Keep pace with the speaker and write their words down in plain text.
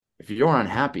if you're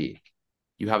unhappy,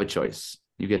 you have a choice.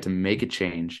 You get to make a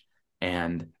change.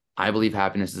 And I believe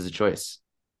happiness is a choice.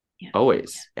 Yeah.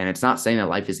 Always. And it's not saying that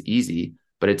life is easy,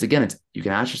 but it's you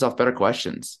can ask yourself better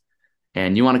questions.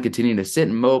 And you want to continue to sit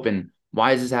and mope and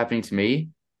why is this happening to me?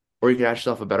 Or you could ask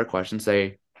yourself a better question,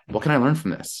 say, what can I learn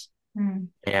from this? Mm.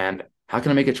 And how can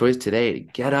I make a choice today to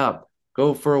get up,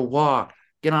 go for a walk,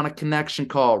 get on a connection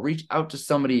call, reach out to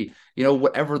somebody,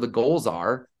 whatever the goals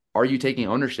are you taking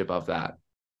ownership of that?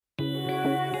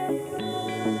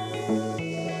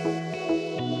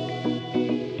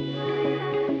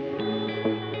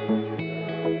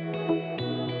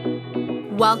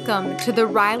 Welcome to the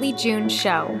Riley June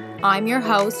Show. I'm your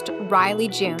host, Riley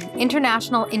June,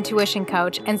 international intuition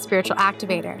coach and spiritual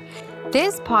activator.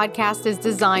 This podcast is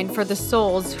designed for the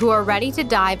souls who are ready to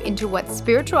dive into what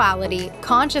spirituality,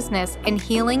 consciousness, and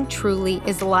healing truly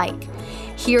is like.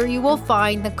 Here you will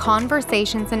find the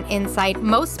conversations and insight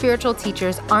most spiritual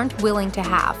teachers aren't willing to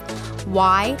have.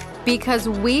 Why? Because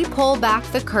we pull back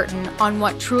the curtain on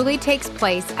what truly takes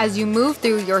place as you move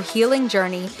through your healing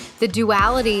journey, the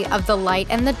duality of the light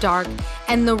and the dark,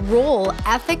 and the role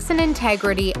ethics and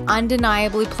integrity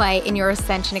undeniably play in your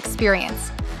ascension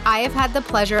experience. I have had the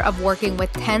pleasure of working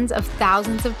with tens of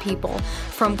thousands of people,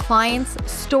 from clients,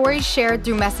 stories shared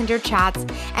through messenger chats,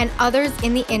 and others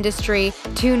in the industry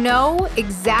to know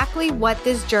exactly what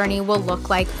this journey will look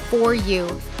like for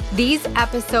you. These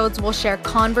episodes will share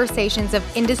conversations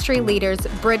of industry leaders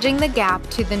bridging the gap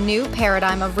to the new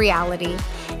paradigm of reality,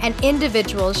 and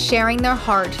individuals sharing their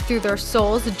heart through their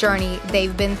soul's journey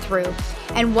they've been through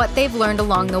and what they've learned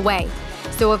along the way.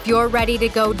 So if you're ready to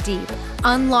go deep,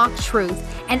 unlock truth,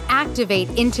 and activate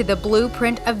into the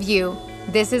blueprint of you,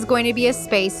 this is going to be a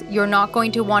space you're not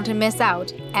going to want to miss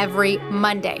out every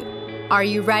Monday. Are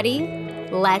you ready?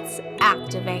 Let's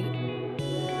activate.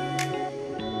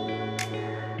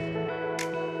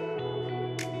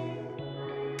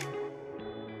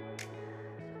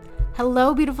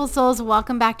 Hello, beautiful souls.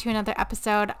 Welcome back to another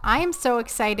episode. I am so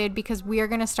excited because we are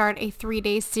going to start a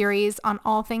 3-day series on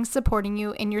all things supporting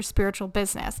you in your spiritual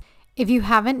business. If you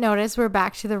haven't noticed, we're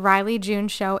back to the Riley June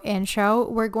Show intro.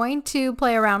 We're going to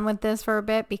play around with this for a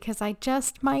bit because I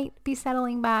just might be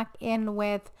settling back in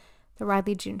with the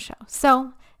Riley June Show.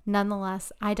 So,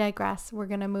 nonetheless, I digress. We're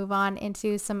going to move on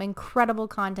into some incredible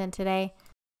content today.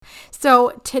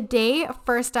 So today,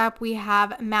 first up, we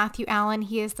have Matthew Allyn.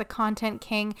 He is the content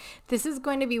king. This is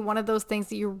going to be one of those things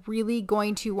that you're really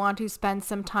going to want to spend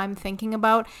some time thinking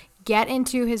about. Get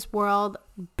into his world,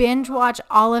 binge watch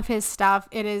all of his stuff.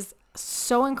 It is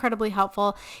so incredibly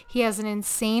helpful. He has an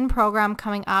insane program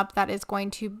coming up that is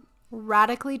going to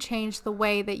radically change the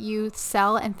way that you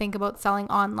sell and think about selling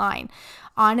online.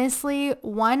 Honestly,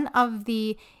 one of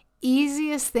the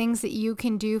easiest things that you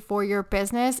can do for your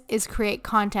business is create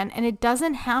content, and it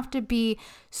doesn't have to be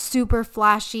super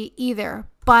flashy either,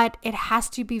 but it has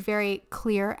to be very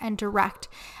clear and direct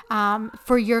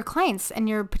for your clients and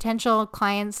your potential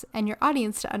clients and your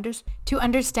audience to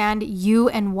understand you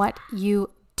and what you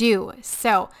do.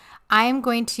 So I am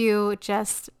going to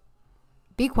just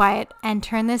be quiet and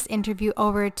turn this interview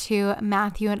over to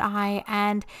Matthew and I.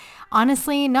 And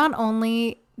honestly, not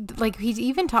only he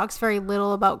even talks very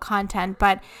little about content,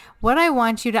 but what I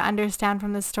want you to understand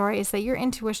from this story is that your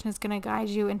intuition is going to guide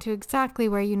you into exactly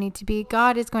where you need to be.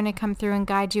 God is going to come through and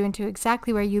guide you into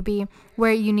exactly where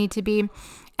you need to be.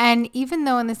 And even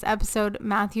though in this episode,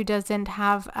 Matthew doesn't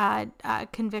have a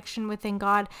conviction within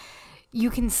God, you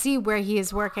can see where he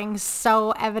is working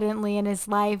so evidently in his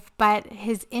life, but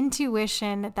his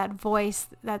intuition, that voice,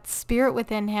 that spirit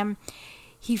within him,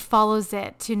 he follows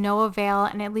it to no avail,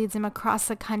 and it leads him across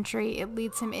the country. It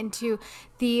leads him into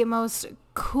the most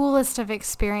coolest of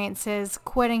experiences,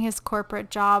 quitting his corporate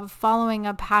job, following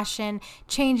a passion,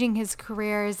 changing his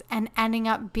careers, and ending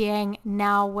up being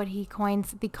now what he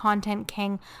coins the content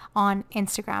king on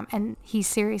Instagram. And he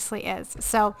seriously is.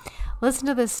 So listen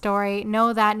to this story.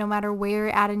 Know that no matter where you're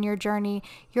at in your journey,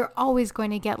 you're always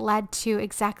going to get led to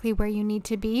exactly where you need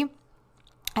to be.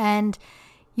 And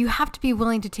you have to be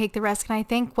willing to take the risk. And I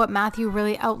think what Matthew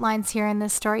really outlines here in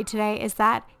this story today is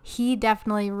that he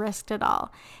definitely risked it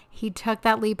all. He took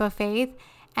that leap of faith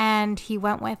and he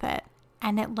went with it.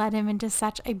 And it led him into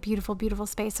such a beautiful, beautiful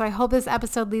space. So I hope this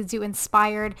episode leaves you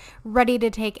inspired, ready to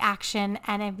take action.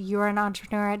 And if you're an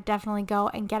entrepreneur, definitely go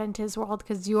and get into his world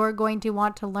because you're going to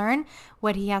want to learn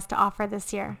what he has to offer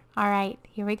this year. All right,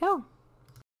 here we go.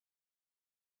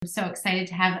 I'm so excited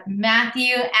to have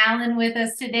Matthew Allyn with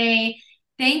us today.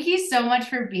 Thank you so much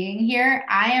for being here.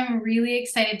 I am really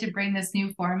excited to bring this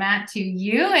new format to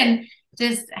you and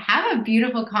just have a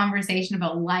beautiful conversation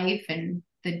about life and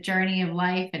the journey of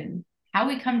life and how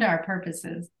we come to our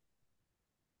purposes.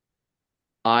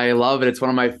 I love it. It's one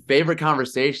of my favorite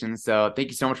conversations. So thank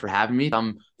you so much for having me.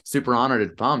 I'm super honored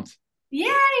and pumped. Yay!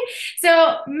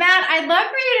 So, Matt, I'd love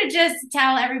for you to just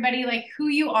tell everybody like who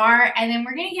you are, and then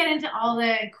we're gonna get into all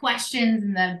the questions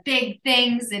and the big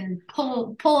things and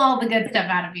pull all the good stuff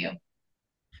out of you.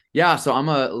 Yeah, so I'm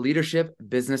a leadership,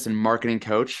 business, and marketing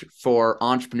coach for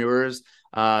entrepreneurs,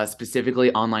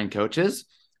 specifically online coaches,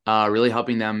 really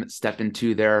helping them step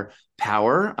into their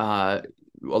power. A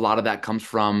lot of that comes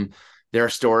from their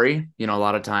story. You know, a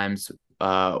lot of times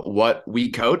what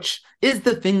we coach is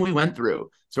the thing we went through.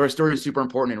 So our story is super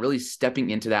important and really stepping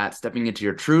into that, stepping into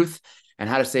your truth and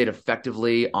how to say it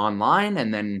effectively online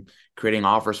and then creating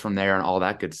offers from there and all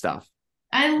that good stuff.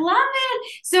 I love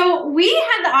it. So we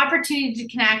had the opportunity to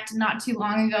connect not too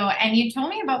long ago, and you told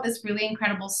me about this really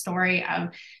incredible story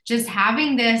of just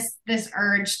having this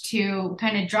urge to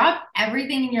kind of drop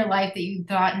everything in your life that you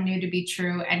thought and knew to be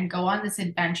true and go on this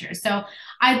adventure. So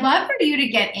I'd love for you to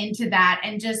get into that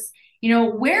and just,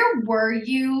 where were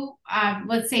you,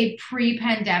 let's say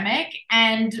pre-pandemic,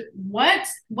 and what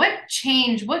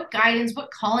change, what guidance, what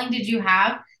calling did you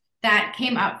have that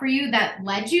came up for you that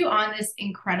led you on this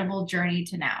incredible journey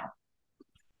to now?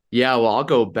 Yeah, well, I'll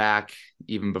go back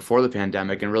even before the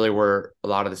pandemic and really where a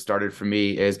lot of this started for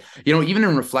me is, even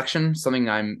in reflection, something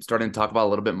I'm starting to talk about a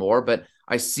little bit more, but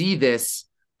I see this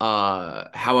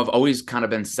how I've always kind of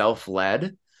been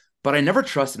self-led, but I never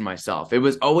trusted myself. It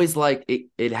was always like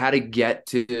it had to get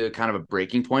to kind of a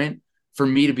breaking point for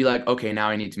me to be like, okay, now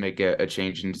I need to make a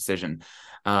change in decision.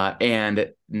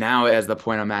 And now as the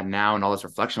point I'm at now and all this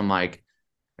reflection, I'm like,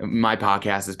 my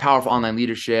podcast is Powerful Online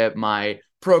Leadership. My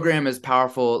program is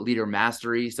Powerful Leader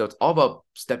Mastery. So it's all about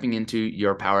stepping into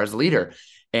your power as a leader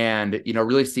and,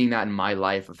 really seeing that in my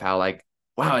life of how like,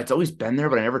 wow, it's always been there,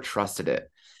 but I never trusted it.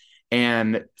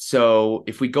 And so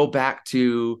if we go back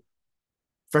to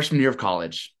freshman year of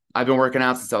college, I've been working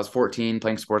out since I was 14,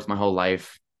 playing sports my whole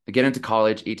life. I get into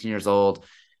college, 18 years old,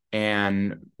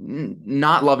 and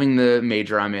not loving the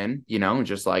major I'm in,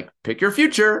 just like pick your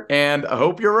future and I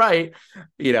hope you're right,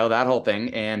 that whole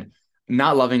thing. And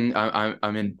not loving,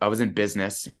 I was in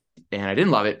business and I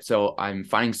didn't love it. So I'm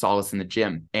finding solace in the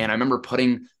gym. And I remember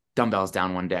putting dumbbells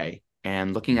down one day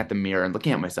and looking at the mirror and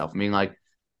looking at myself and being like, it'd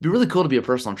be really cool to be a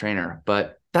personal trainer,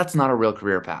 but that's not a real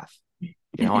career path.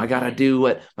 I got to do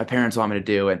what my parents want me to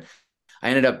do. And I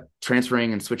ended up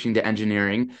transferring and switching to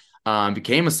engineering,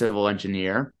 became a civil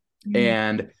engineer.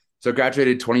 And so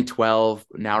graduated 2012,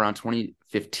 now around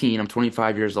 2015, I'm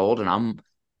 25 years old and I'm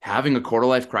having a quarter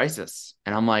life crisis.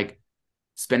 And I'm like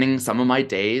spending some of my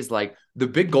days, like the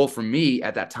big goal for me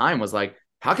at that time was like,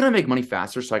 how can I make money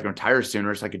faster so I can retire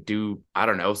sooner so I could do, I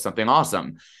don't know, something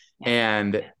awesome.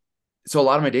 And so a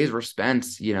lot of my days were spent,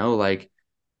 like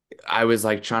I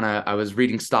was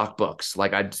reading stock books.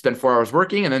 Like I'd spend 4 hours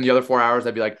working and then the other 4 hours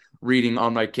I'd be like reading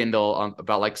on my Kindle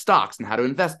about like stocks and how to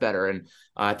invest better. And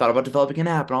I thought about developing an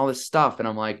app and all this stuff. And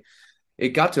I'm like, it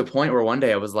got to a point where one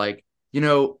day I was like,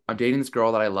 I'm dating this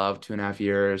girl that I love 2.5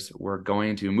 years. We're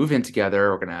going to move in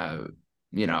together. We're going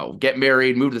to, get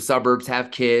married, move to the suburbs,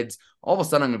 have kids. All of a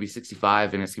sudden I'm going to be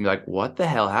 65 and it's going to be like, what the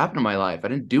hell happened to my life? I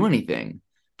didn't do anything.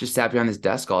 Just sat behind this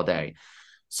desk all day.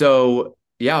 So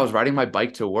yeah, I was riding my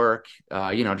bike to work,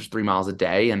 just 3 miles a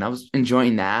day. And I was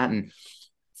enjoying that. And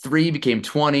 3 became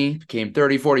 20, became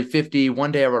 30, 40, 50.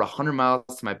 One day I rode 100 miles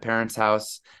to my parents'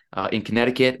 house in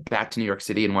Connecticut, back to New York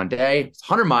City in one day. It's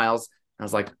 100 miles. And I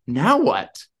was like, now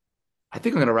what? I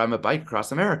think I'm going to ride my bike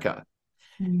across America.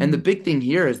 Mm-hmm. And the big thing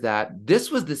here is that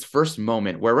this was this first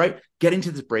moment where, right, getting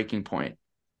to this breaking point.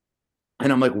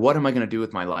 And I'm like, what am I going to do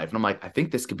with my life? And I'm like, I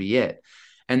think this could be it.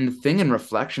 And the thing in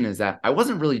reflection is that I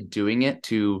wasn't really doing it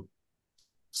to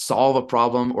solve a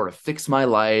problem or to fix my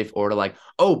life or to like,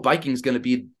 oh, biking is going to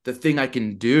be the thing I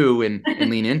can do and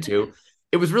lean into.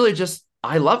 It was really just,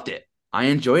 I loved it. I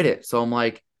enjoyed it. So I'm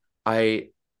like, I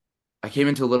came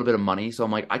into a little bit of money. So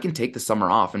I'm like, I can take the summer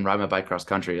off and ride my bike cross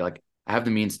country. Like I have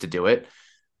the means to do it.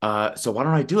 So why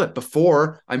don't I do it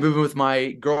before I move in with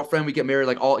my girlfriend? We get married,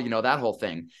 like all, that whole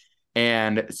thing.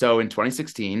 And so in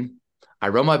 2016, I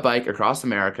rode my bike across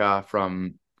America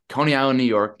from Coney Island, New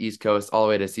York, East Coast, all the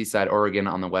way to Seaside, Oregon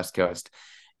on the West Coast.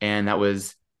 And that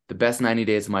was the best 90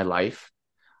 days of my life.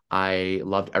 I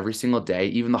loved every single day.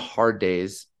 Even the hard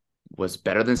days was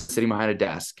better than sitting behind a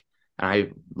desk. And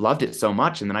I loved it so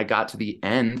much. And then I got to the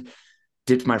end,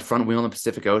 dipped my front wheel in the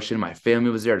Pacific Ocean. My family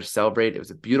was there to celebrate. It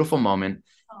was a beautiful moment.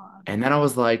 And then I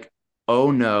was like, oh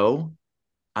no,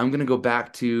 I'm going to go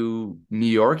back to New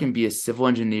York and be a civil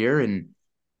engineer and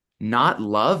not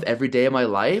love every day of my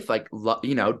life. Like,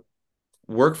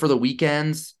 work for the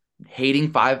weekends,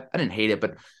 I didn't hate it,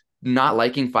 but not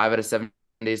liking 5 out of 7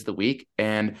 days of the week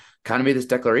and kind of made this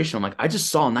declaration. I'm like, I just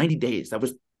saw 90 days.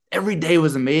 Every day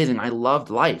was amazing. I loved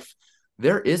life.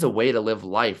 There is a way to live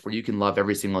life where you can love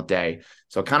every single day.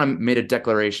 So I kind of made a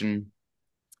declaration,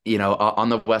 on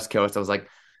the West Coast. I was like,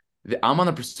 I'm on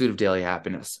the pursuit of daily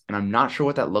happiness, and I'm not sure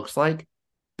what that looks like,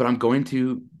 but I'm going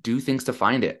to do things to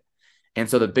find it. And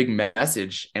so the big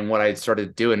message and what I started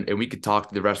to do, and we could talk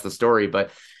to the rest of the story,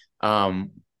 but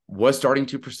was starting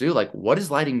to pursue, like, what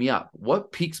is lighting me up?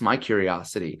 What piques my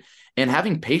curiosity? And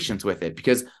having patience with it,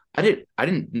 because I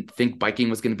didn't think biking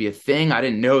was going to be a thing. I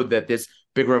didn't know that this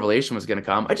big revelation was going to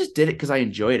come. I just did it because I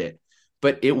enjoyed it.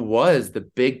 But it was the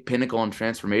big pinnacle and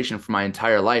transformation for my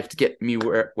entire life to get me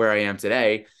where I am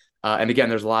today. And again,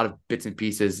 there's a lot of bits and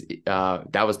pieces.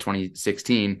 That was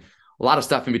 2016. A lot of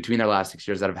stuff in between the last 6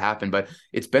 years that have happened, but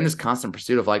it's been this constant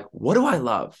pursuit of like, what do I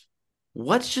love?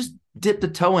 Let's just dip the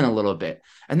toe in a little bit.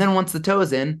 And then once the toe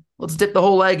is in, let's dip the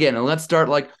whole leg in and let's start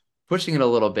like pushing it a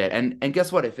little bit. And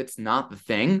guess what? If it's not the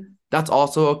thing, that's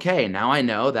also okay. Now I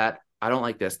know that I don't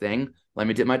like this thing. Let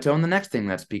me dip my toe in the next thing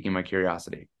that's piquing my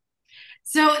curiosity.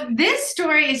 So this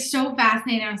story is so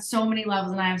fascinating on so many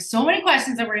levels, and I have so many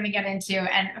questions that we're going to get into.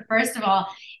 And first of all,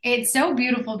 it's so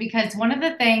beautiful because one of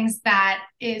the things that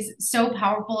is so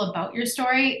powerful about your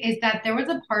story is that there was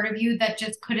a part of you that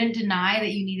just couldn't deny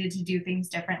that you needed to do things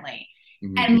differently.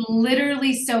 Mm-hmm. And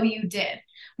literally so you did.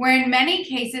 Where in many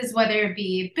cases, whether it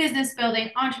be business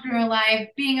building, entrepreneur life,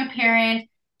 being a parent,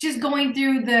 just going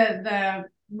through the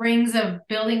rings of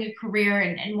building a career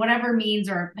and whatever means,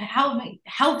 or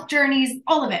health journeys,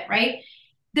 all of it, right?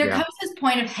 There comes this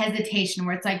point of hesitation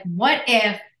where it's like, what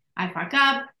if I fuck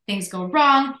up, things go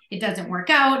wrong, it doesn't work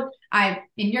out, in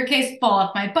your case, fall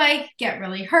off my bike, get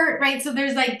really hurt, right? So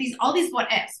there's like all these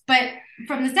what ifs. But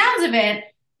from the sounds of it,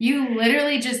 you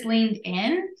literally just leaned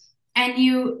in and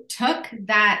you took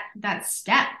that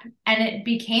step, and it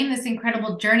became this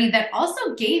incredible journey that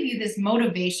also gave you this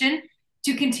motivation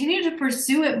to continue to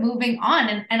pursue it moving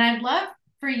on. And I'd love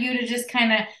for you to just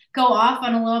kind of go off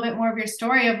on a little bit more of your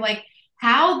story of like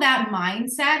how that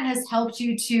mindset has helped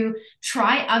you to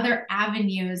try other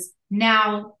avenues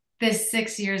now, this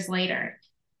 6 years later.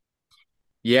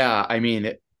 Yeah. I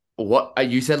mean, what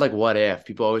you said, like, what if?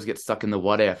 People always get stuck in the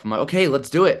what if. I'm like, okay, let's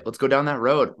do it. Let's go down that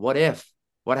road. What if?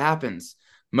 What happens?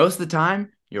 Most of the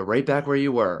time, you're right back where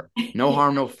you were. No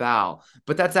harm, no foul.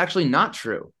 But that's actually not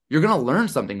true. You're going to learn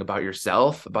something about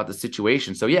yourself, about the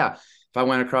situation. So yeah, if I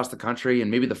went across the country and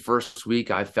maybe the first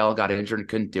week I fell, got injured and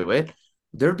couldn't do it,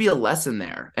 there'd be a lesson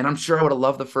there. And I'm sure I would have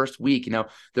loved the first week.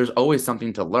 There's always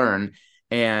something to learn.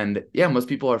 And yeah, most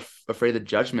people are afraid of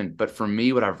judgment. But for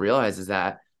me, what I've realized is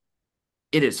that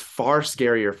it is far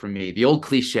scarier for me. The old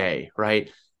cliche, right?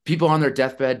 People on their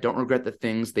deathbed don't regret the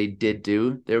things they did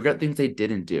do. They regret things they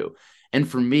didn't do. And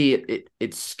for me,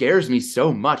 it scares me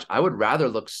so much. I would rather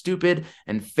look stupid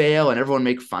and fail and everyone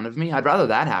make fun of me. I'd rather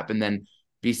that happen than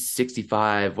be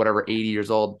 65, whatever, 80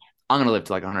 years old. I'm going to live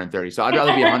to like 130. So I'd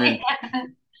rather be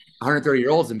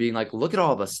 130-year-olds and being like, look at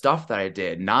all the stuff that I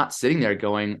did, not sitting there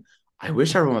going, I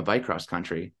wish I rode my bike cross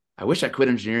country. I wish I quit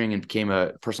engineering and became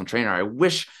a personal trainer. I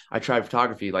wish I tried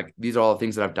photography. Like, these are all the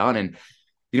things that I've done. And,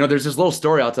 there's this little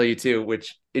story I'll tell you too,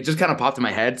 which it just kind of popped in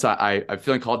my head. So I'm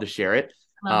feeling called to share it.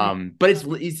 But it's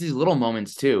these little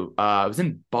moments too. I was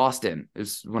in Boston. It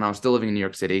was when I was still living in New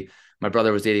York City. My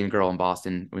brother was dating a girl in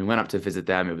Boston. We went up to visit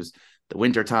them. It was the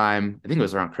winter time. I think it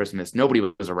was around Christmas. Nobody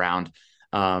was around.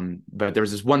 But there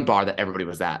was this one bar that everybody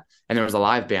was at, and there was a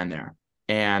live band there.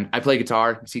 And I play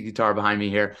guitar. You see guitar behind me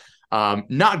here.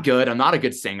 Not good. I'm not a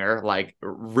good singer. Like,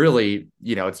 really,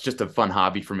 it's just a fun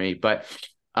hobby for me. But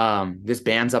this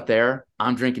band's up there.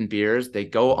 I'm drinking beers. They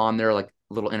go on their like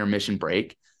little intermission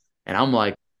break. And I'm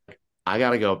like, I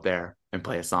got to go up there and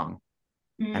play a song.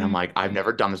 And I'm like, I've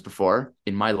never done this before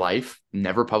in my life,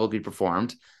 never publicly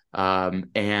performed. And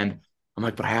I'm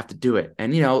like, but I have to do it.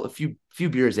 And, a few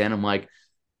beers in, I'm like,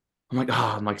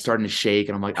 I'm like starting to shake.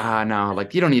 And I'm like, no,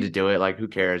 like, you don't need to do it. Like, who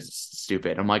cares? It's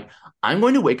stupid. I'm like, I'm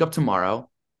going to wake up tomorrow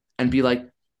and be like,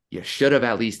 you should have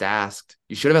at least asked.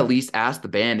 You should have at least asked the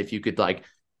band if you could like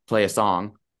play a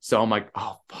song. So I'm like,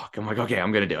 oh, fuck. I'm like, okay,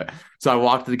 I'm going to do it. So I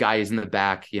walked to the guy who's in the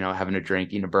back, having a drink,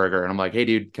 eating a burger. And I'm like, hey,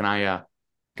 dude, can I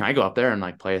go up there and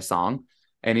like play a song?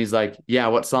 And he's like, yeah,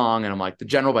 what song? And I'm like, The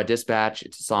General by Dispatch.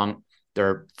 It's a song.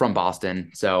 They're from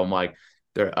Boston. So I'm like,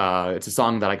 it's a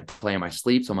song that I can play in my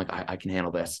sleep. So I'm like, I can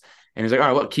handle this. And he's like, all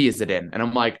right, what key is it in? And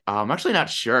I'm like, I'm actually not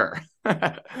sure.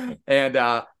 And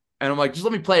I'm like, just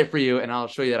let me play it for you and I'll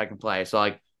show you that I can play. So I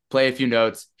like play a few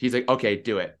notes. He's like, okay,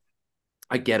 do it.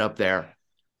 I get up there.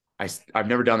 I've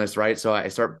never done this, right? So I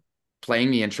start playing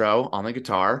the intro on the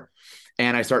guitar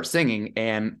and I start singing,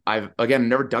 and I've, again,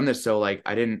 never done this. So like,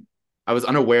 I I was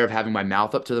unaware of having my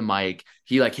mouth up to the mic.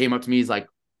 He like came up to me. He's like,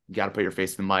 you got to put your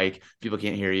face in the mic. People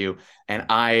can't hear you. And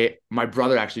my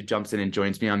brother actually jumps in and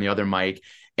joins me on the other mic.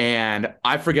 And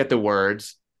I forget the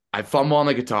words. I fumble on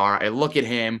the guitar. I look at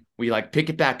him. We like pick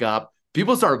it back up.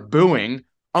 People start booing.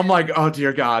 I'm like, oh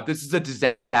dear God, this is a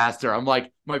disaster. I'm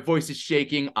like, my voice is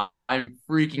shaking. I'm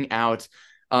freaking out.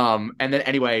 And then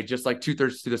anyway, just like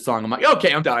 2/3 through the song, I'm like,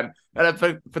 okay, I'm done. And I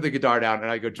put the guitar down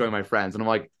and I go join my friends. And I'm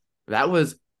like, that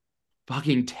was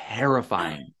fucking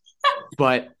terrifying.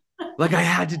 But like I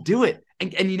had to do it.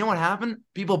 And you know what happened?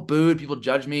 People booed, people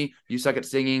judged me. You suck at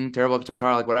singing, terrible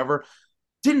guitar, like whatever.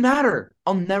 Didn't matter.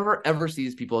 I'll never ever see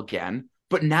these people again.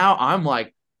 But now I'm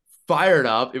like fired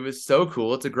up. It was so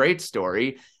cool. It's a great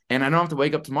story. And I don't have to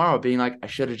wake up tomorrow being like, I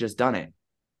should have just done it.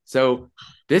 So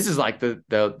this is like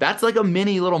that's like a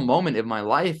mini little moment in my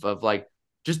life of like,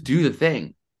 just do the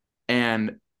thing.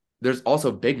 And there's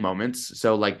also big moments.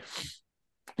 So like,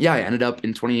 yeah, I ended up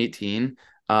in 2018.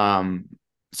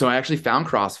 So I actually found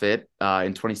CrossFit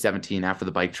in 2017 after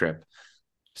the bike trip.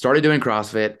 Started doing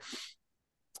CrossFit.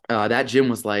 That gym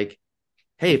was like,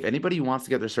 hey, if anybody wants to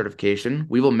get their certification,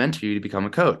 we will mentor you to become a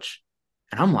coach.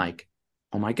 And I'm like,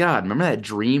 oh my God, remember that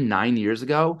dream 9 years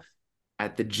ago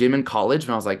at the gym in college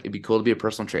when I was like, it'd be cool to be a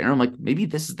personal trainer. I'm like, maybe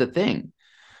this is the thing.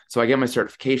 So I get my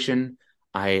certification.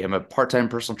 I am a part-time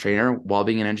personal trainer while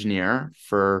being an engineer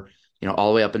for,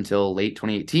 all the way up until late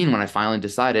 2018 when I finally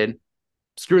decided,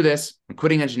 screw this, I'm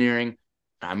quitting engineering.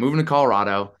 I'm moving to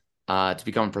Colorado to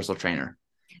become a personal trainer.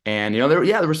 And,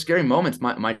 there were scary moments.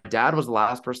 My dad was the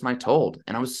last person I told,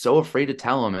 and I was so afraid to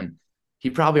tell him. And he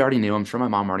probably already knew. I'm sure my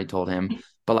mom already told him,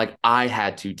 but like I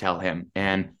had to tell him.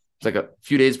 And it's like a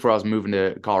few days before I was moving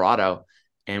to Colorado,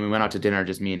 and we went out to dinner,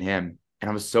 just me and him. And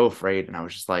I was so afraid. And I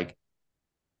was just like,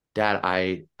 Dad,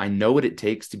 I know what it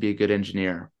takes to be a good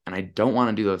engineer, and I don't want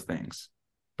to do those things,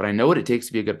 but I know what it takes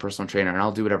to be a good personal trainer, and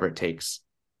I'll do whatever it takes.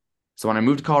 So when I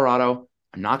moved to Colorado,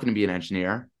 I'm not going to be an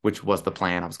engineer, which was the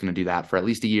plan. I was going to do that for at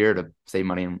least a year to save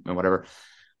money and whatever. It's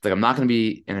like, I'm not going to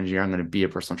be an engineer. I'm going to be a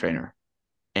personal trainer.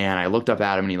 And I looked up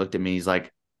at him and he looked at me. He's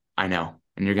like, I know,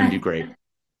 and you're going to do great.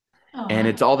 And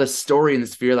it's all this story and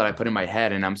this fear that I put in my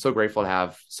head. And I'm so grateful to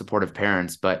have supportive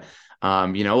parents. But,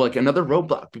 like another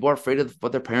roadblock, people are afraid of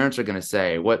what their parents are going to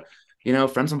say, what,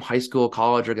 friends from high school,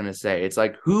 college are going to say. It's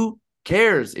like, who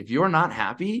cares? If you're not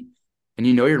happy and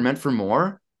you're meant for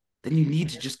more, then you need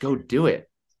to just go do it.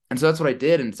 And so that's what I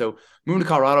did. And so moving to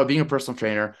Colorado, being a personal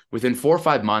trainer, within 4 or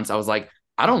 5 months, I was like,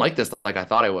 I don't like this like I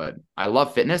thought I would. I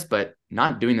love fitness, but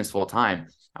not doing this full time.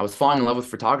 I was falling in love with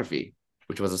photography,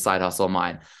 which was a side hustle of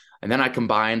mine. And then I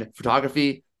combined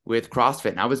photography with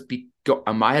CrossFit.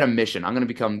 And I had a mission. I'm going to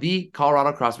become the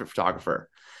Colorado CrossFit photographer.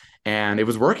 And it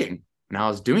was working. And I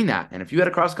was doing that. And if you had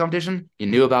a CrossFit competition, you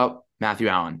knew about Matthew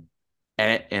Allyn.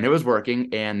 And it was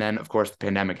working. And then, of course, the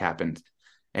pandemic happened.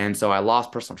 And so I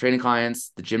lost personal training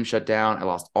clients. The gym shut down. I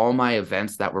lost all my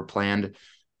events that were planned,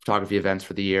 photography events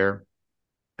for the year.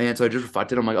 And so I just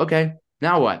reflected. I'm like, okay,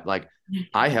 now what? Like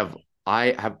I have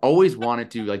always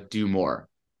wanted to like do more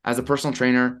as a personal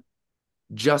trainer.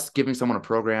 Just giving someone a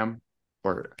program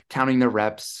or counting their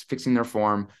reps, fixing their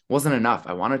form wasn't enough.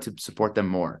 I wanted to support them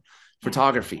more.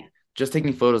 Photography, just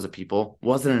taking photos of people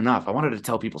wasn't enough. I wanted to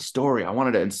tell people's story. I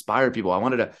wanted to inspire people. I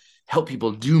wanted to help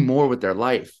people do more with their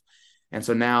life. And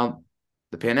so now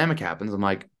the pandemic happens. I'm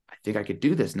like, I think I could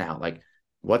do this now. Like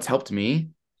what's helped me?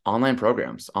 Online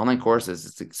programs, online courses.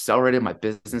 It's accelerated my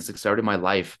business, accelerated my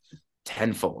life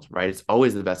tenfold, right? It's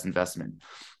always the best investment.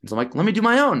 And so I'm like, let me do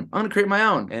my own. I'm going to create my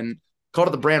own. And called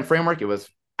it the brand framework. It was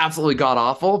absolutely god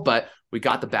awful, but we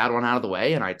got the bad one out of the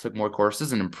way. And I took more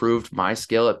courses and improved my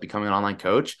skill at becoming an online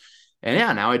coach. And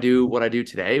yeah, now I do what I do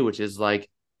today, which is like,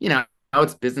 now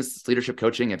it's business, it's leadership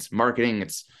coaching, it's marketing,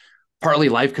 it's partly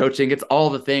life coaching. It's all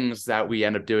the things that we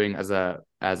end up doing as an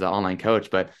online coach.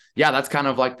 But yeah, that's kind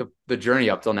of like the journey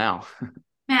up till now.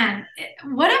 Man,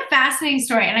 what a fascinating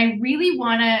story. And I really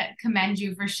want to commend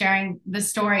you for sharing the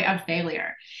story of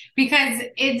failure, because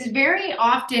it's very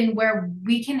often where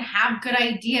we can have good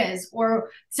ideas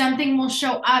or something will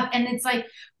show up. And it's like,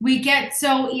 we get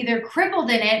so either crippled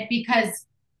in it because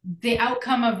the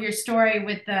outcome of your story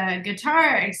with the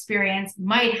guitar experience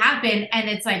might happen. And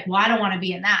it's like, well, I don't want to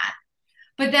be in that.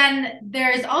 But then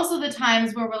there's also the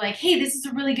times where we're like, hey, this is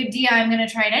a really good idea. I'm going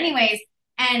to try it anyways.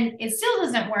 And it still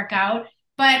doesn't work out,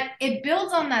 but it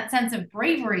builds on that sense of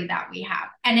bravery that we have.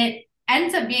 And it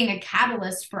ends up being a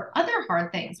catalyst for other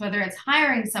hard things, whether it's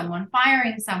hiring someone,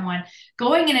 firing someone,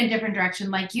 going in a different direction,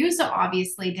 like you so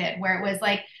obviously did, where it was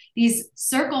like these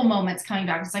circle moments coming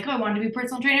back. It's like, oh, I wanted to be a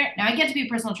personal trainer. Now I get to be a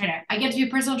personal trainer. I get to be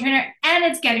a personal trainer and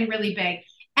it's getting really big.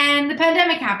 And the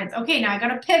pandemic happens. Okay, now I got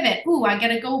to pivot. Ooh, I got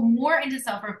to go more into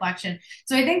self-reflection.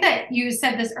 So I think that you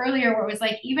said this earlier where it was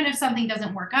like, even if something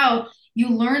doesn't work out, you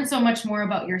learn so much more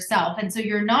about yourself. And so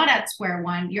you're not at square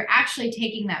one. You're actually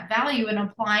taking that value and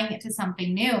applying it to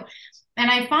something new. And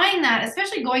I find that,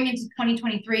 especially going into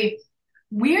 2023,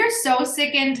 we're so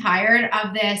sick and tired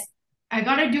of this. I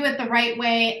got to do it the right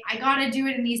way. I got to do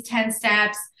it in these 10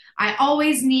 steps. I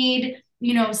always need,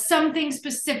 something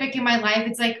specific in my life.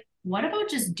 It's like, what about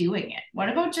just doing it? What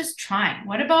about just trying?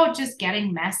 What about just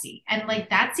getting messy? And like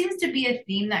that seems to be a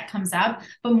theme that comes up,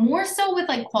 but more so with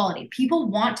like quality. People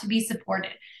want to be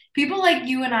supported. People like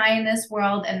you and I in this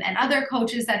world and other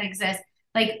coaches that exist,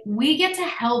 like we get to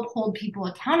help hold people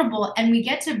accountable and we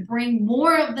get to bring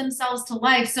more of themselves to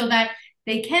life so that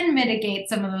they can mitigate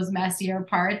some of those messier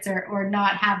parts or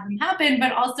not have them happen,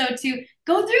 but also to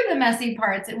go through the messy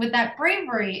parts with that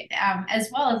bravery as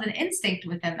well as an instinct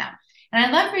within them. And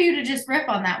I'd love for you to just riff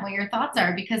on that, what your thoughts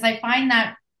are, because I find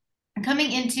that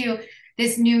coming into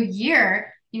this new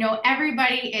year,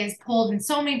 everybody is pulled in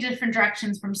so many different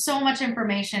directions from so much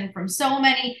information, from so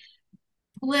many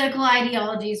political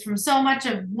ideologies, from so much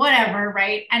of whatever,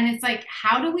 right? And it's like,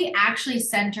 how do we actually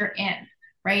center in,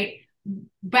 right?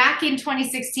 Back in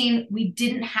 2016, we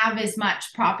didn't have as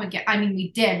much propaganda. I mean,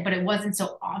 we did, but it wasn't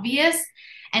so obvious.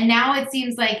 And now it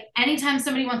seems like anytime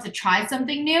somebody wants to try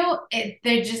something new,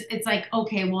 it's like,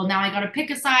 okay, well, now I got to pick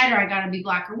a side, or I got to be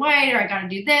black or white, or I got to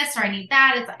do this, or I need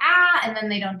that. It's like, and then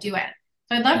they don't do it.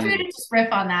 So I'd love for you to just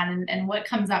riff on that and what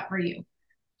comes up for you.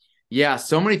 Yeah,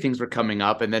 so many things were coming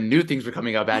up, and then new things were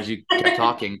coming up as you kept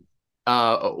talking.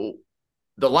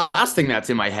 The last thing that's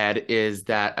in my head is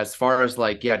that as far as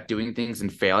like, doing things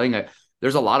and failing,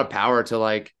 there's a lot of power to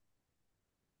like,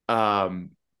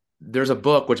 there's a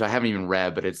book, which I haven't even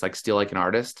read, but it's like Steal Like an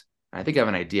Artist. I think I have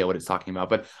an idea what it's talking about,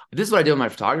 but this is what I did with my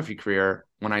photography career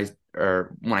when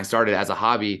I started as a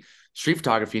hobby, street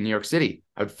photography in New York City.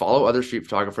 I would follow other street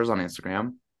photographers on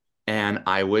Instagram and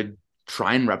I would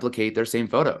try and replicate their same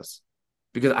photos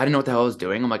because I didn't know what the hell I was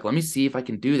doing. I'm like, let me see if I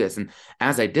can do this. And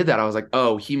as I did that, I was like,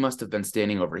 oh, he must have been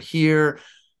standing over here.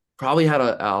 Probably had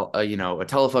a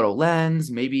telephoto lens.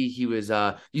 Maybe he was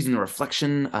using a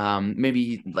reflection. Maybe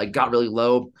he like got really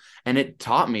low, and it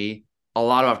taught me a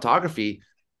lot of photography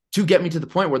to get me to the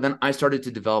point where then I started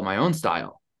to develop my own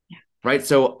style. Yeah. Right.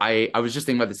 So I was just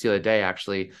thinking about this the other day,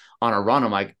 actually, on a run.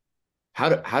 I'm like,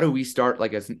 how do we start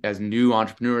like as new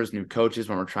entrepreneurs, new coaches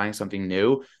when we're trying something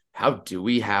new? How do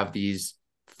we have these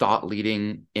thought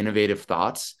leading, innovative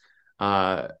thoughts?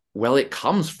 Well, it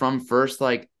comes from first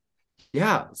like,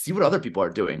 see what other people are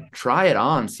doing. Try it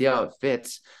on, see how it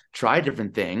fits. Try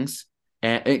different things,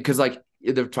 and because like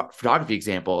the photography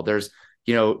example, there's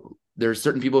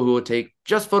certain people who will take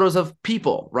just photos of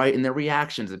people, right, and their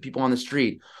reactions, and people on the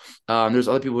street. There's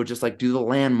other people who just like do the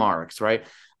landmarks, right.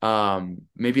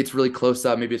 Maybe it's really close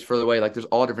up, maybe it's further away. Like there's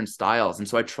all different styles, and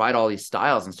so I tried all these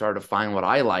styles and started to find what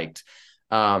I liked.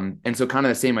 And so kind of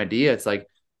the same idea. It's like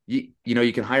you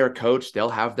can hire a coach; they'll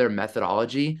have their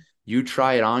methodology. You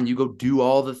try it on, you go do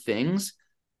all the things,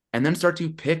 and then start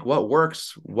to pick what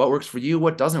works for you,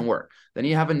 what doesn't work. Then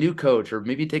you have a new coach, or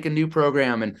maybe take a new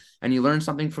program and you learn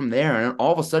something from there. And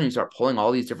all of a sudden you start pulling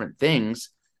all these different things,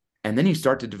 and then you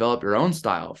start to develop your own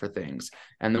style for things.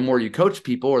 And the more you coach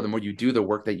people, or the more you do the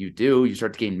work that you do, you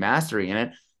start to gain mastery in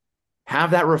it.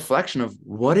 Have that reflection of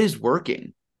what is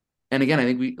working. And again, I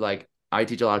think I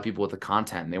teach a lot of people with the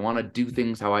content. They want to do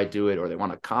things how I do it, or they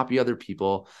want to copy other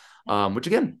people. Which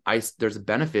again, there's a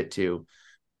benefit to,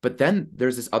 but then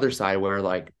there's this other side where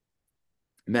like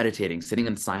meditating, sitting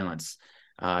in silence,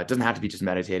 it doesn't have to be just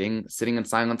meditating. Sitting in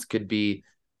silence could be,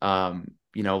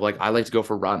 like I like to go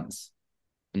for runs,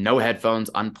 no headphones,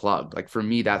 unplugged. Like for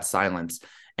me, that's silence.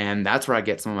 And that's where I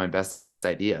get some of my best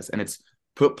ideas. And it's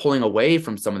pulling away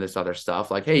from some of this other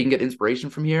stuff. Like, hey, you can get inspiration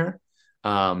from here.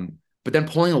 But then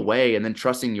pulling away and then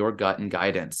trusting your gut and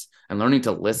guidance and learning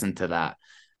to listen to that.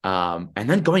 And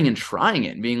then going and trying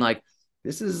it and being like,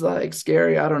 this is like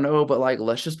scary. I don't know, but like,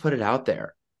 let's just put it out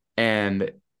there.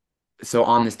 And so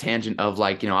on this tangent of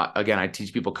like, again, I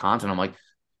teach people content. I'm like,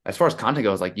 as far as content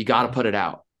goes, like you got to put it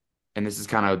out. And this is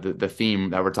kind of the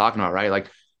theme that we're talking about, right? Like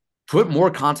put more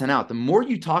content out. The more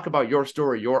you talk about your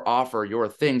story, your offer, your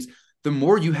things, the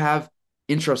more you have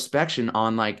introspection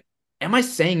on like, am I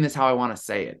saying this how I want to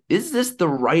say it? Is this the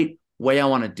right way I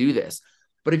want to do this?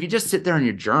 But if you just sit there in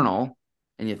your journal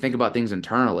and you think about things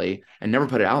internally and never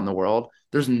put it out in the world,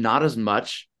 there's not as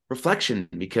much reflection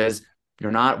because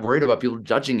you're not worried about people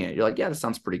judging it. You're like, yeah, this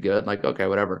sounds pretty good. Like, okay,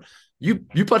 whatever. You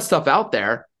put stuff out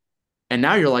there and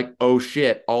now you're like, oh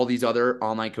shit, all these other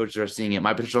online coaches are seeing it.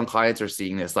 My potential clients are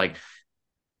seeing this. Like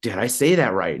did I say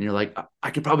that right? And you're like,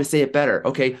 I could probably say it better.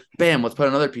 Okay, bam, let's put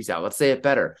another piece out. Let's say it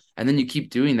better. And then you keep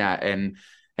doing that. And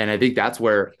I think that's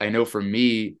where I know for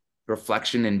me,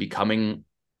 reflection and becoming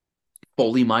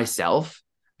fully myself,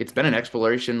 it's been an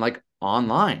exploration like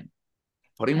online,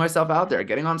 putting myself out there,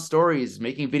 getting on stories,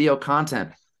 making video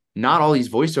content, not all these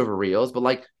voiceover reels, but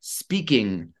like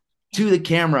speaking to the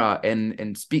camera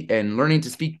and speak and learning to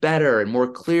speak better and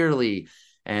more clearly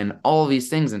and all of these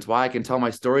things. And it's why I can tell my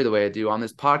story the way I do on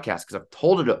this podcast, because I've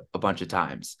told it a bunch of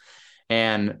times.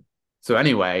 And so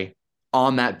anyway,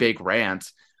 on that big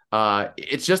rant,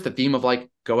 it's just the theme of like,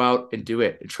 go out and do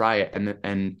it and try it.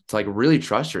 And to like really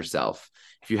trust yourself.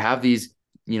 If you have these,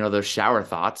 those shower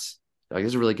thoughts, like,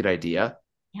 this is a really good idea.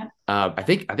 Yep. I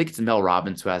think it's Mel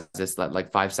Robbins who has this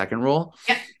like 5-second rule.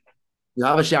 Yep. You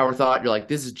have a shower thought, you're like,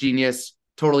 this is genius,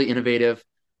 totally innovative.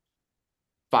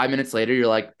 5 minutes later, you're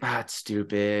like, it's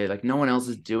stupid. Like, no one else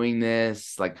is doing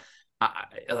this. Like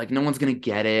no one's going to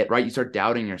get it. Right. You start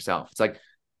doubting yourself. It's like,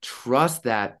 trust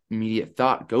that immediate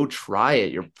thought. Go try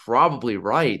it. You're probably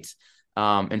right.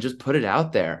 And just put it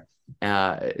out there.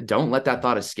 Don't let that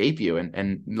thought escape you.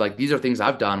 And like, these are things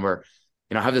I've done where,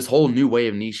 I have this whole new way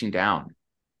of niching down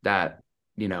that,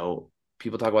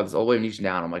 people talk about this whole way of niching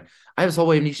down. I'm like, I have this whole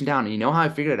way of niching down. And you know how I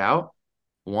figured it out?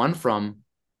 One, from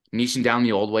niching down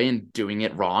the old way and doing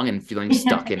it wrong and feeling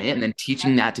stuck in it, and then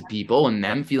teaching that to people and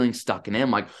them feeling stuck in it.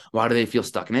 I'm like, why do they feel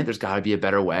stuck in it? There's got to be a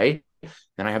better way.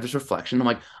 Then I have this reflection. I'm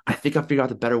like, I think I figured out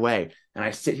the better way. And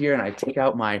I sit here and I take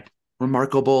out my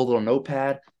remarkable little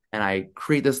notepad and I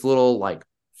create this little like,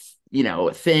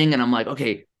 thing. And I'm like,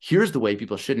 okay, here's the way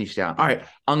people should niche down. All right,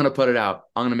 I'm going to put it out.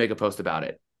 I'm going to make a post about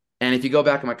it. And if you go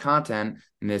back in my content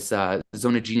in this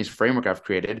Zone of Genius framework I've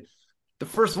created, the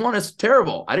first one is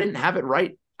terrible. I didn't have it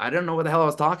right. I didn't know what the hell I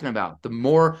was talking about.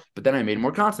 But then I made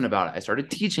more content about it. I started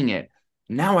teaching it.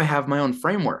 Now I have my own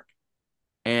framework.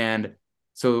 And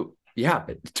so, yeah,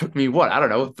 it took me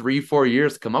 3-4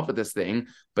 years to come up with this thing,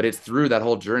 but it's through that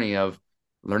whole journey of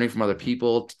learning from other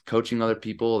people, coaching other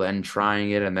people, then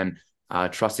trying it, and then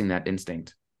trusting that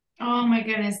instinct. Oh my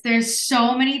goodness. There's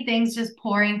so many things just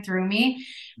pouring through me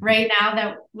right now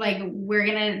that like we're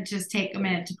going to just take a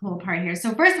minute to pull apart here.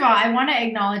 So first of all, I want to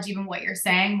acknowledge even what you're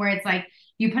saying, where it's like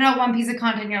you put out one piece of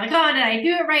content and you're like, oh, did I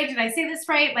do it right? Did I say this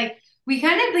right? Like, we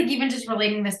kind of like, even just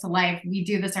relating this to life, we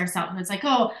do this ourselves. And it's like,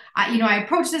 oh, I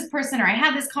approached this person, or I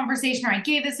had this conversation, or I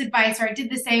gave this advice, or I did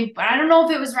the same, but I don't know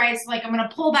if it was right. So like, I'm going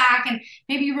to pull back, and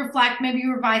maybe you reflect, maybe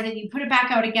you revise it, you put it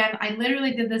back out again. I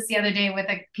literally did this the other day with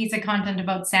a piece of content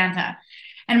about Santa.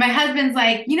 And my husband's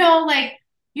like, like,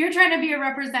 you're trying to be a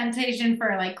representation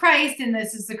for like Christ, and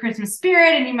this is the Christmas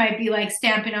spirit, and you might be like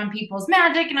stamping on people's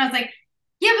magic. And I was like,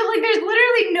 yeah, but like, there's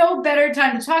literally no better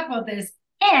time to talk about this.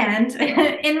 And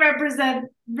in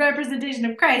representation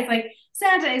of Christ, like,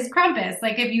 Santa is Krampus.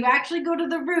 Like, if you actually go to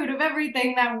the root of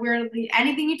everything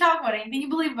anything you talk about, anything you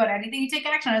believe about, anything you take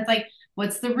action on, it's like,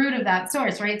 what's the root of that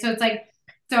source, right? So it's like,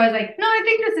 so I was like, no, I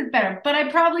think this is better, but I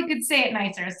probably could say it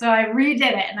nicer. So I redid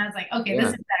it, and I was like, okay, This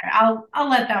is better. I'll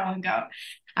let that one go.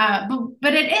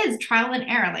 But it is trial and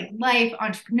error, like life,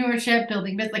 entrepreneurship,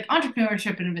 building business, like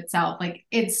entrepreneurship in of itself. Like,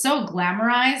 it's so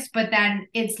glamorized, but then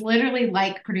it's literally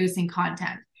like producing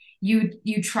content.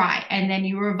 You try, and then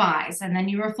you revise, and then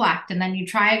you reflect, and then you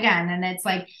try again. And it's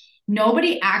like,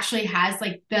 nobody actually has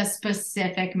like the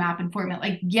specific map and formula.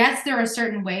 Like, yes, there are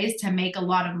certain ways to make a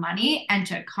lot of money and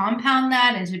to compound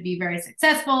that and to be very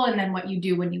successful. And then what you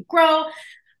do when you grow.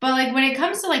 But like, when it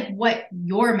comes to like what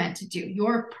you're meant to do,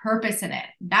 your purpose in it,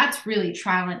 that's really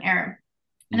trial and error.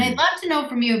 And I'd love to know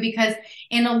from you, because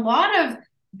in a lot of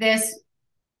this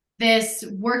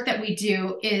work that we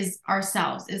do is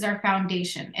ourselves, is our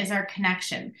foundation, is our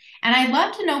connection. And I'd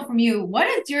love to know from you, what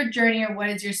is your journey, or what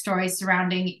is your story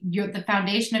surrounding the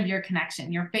foundation of your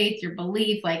connection, your faith, your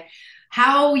belief, like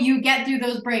how you get through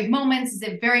those brave moments? Is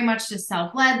it very much just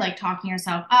self-led, like talking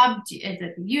yourself up? Is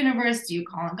it the universe? Do you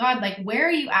call on God? Like, where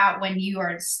are you at when you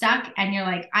are stuck and you're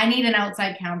like, I need an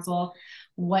outside counsel?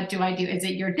 What do I do? Is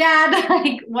it your dad?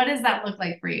 Like, what does that look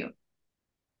like for you?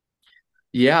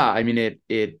 Yeah, I mean,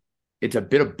 it's a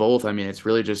bit of both. I mean, it's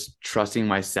really just trusting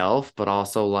myself, but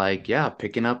also like, yeah,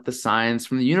 picking up the signs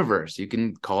from the universe. You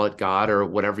can call it God or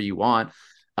whatever you want.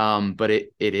 But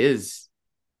it is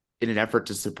in an effort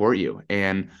to support you.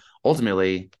 And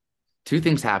ultimately, two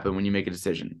things happen when you make a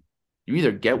decision. You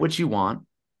either get what you want,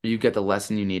 or you get the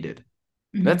lesson you needed.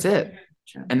 Mm-hmm. That's it.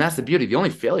 Sure. And that's the beauty. The only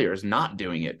failure is not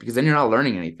doing it, because then you're not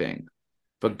learning anything.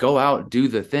 But go out, do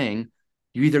the thing.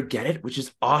 You either get it, which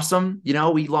is awesome.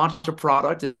 We launch a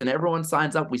product and everyone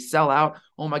signs up. We sell out.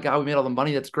 Oh my God, we made all the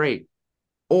money. That's great.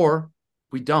 Or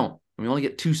we don't. We only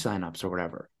get 2 signups or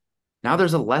whatever. Now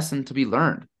there's a lesson to be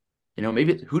learned.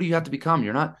 Maybe who do you have to become?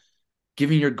 You're not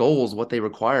giving your goals what they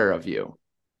require of you.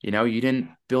 You didn't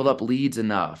build up leads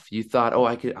enough. You thought, oh,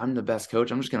 I'm the best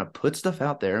coach. I'm just going to put stuff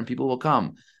out there and people will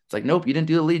come. It's like, nope, you didn't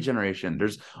do the lead generation.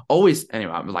 There's always,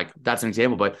 anyway, I'm like, that's an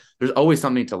example, but there's always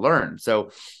something to learn.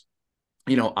 So,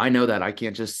 I know that I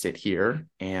can't just sit here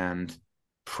and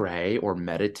pray or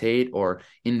meditate or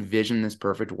envision this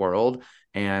perfect world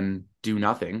and do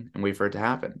nothing and wait for it to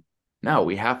happen. No,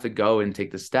 we have to go and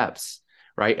take the steps,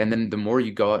 right? And then the more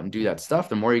you go out and do that stuff,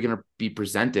 the more you're going to be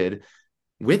presented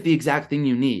with the exact thing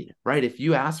you need, right? If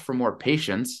you ask for more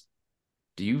patience,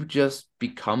 do you just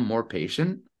become more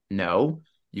patient? No,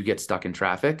 you get stuck in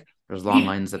traffic. There's long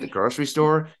lines at the grocery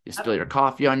store. You spill your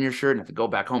coffee on your shirt and have to go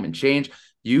back home and change.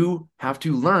 You have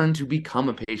to learn to become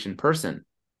a patient person.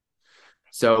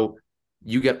 So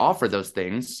you get offered those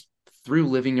things through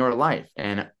living your life.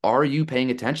 And are you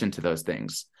paying attention to those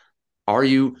things? Are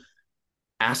you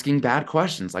asking bad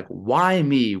questions like, why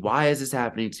me? Why is this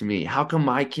happening to me? How come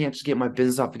I can't just get my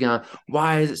business off the ground?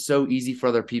 Why is it so easy for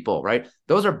other people, right?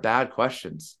 Those are bad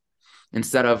questions.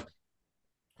 Instead of,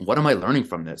 what am I learning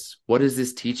from this? What is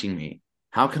this teaching me?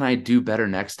 How can I do better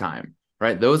next time,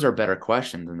 right? Those are better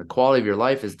questions. And the quality of your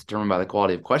life is determined by the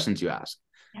quality of questions you ask.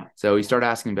 Yeah. So you start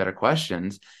asking better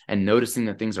questions and noticing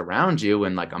the things around you.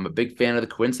 And like, I'm a big fan of the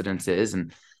coincidences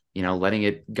and, letting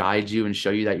it guide you and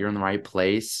show you that you're in the right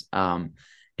place.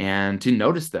 And to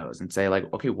notice those and say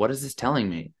like, okay, what is this telling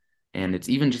me? And it's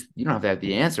even just, you don't have to have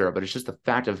the answer, but it's just the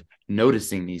fact of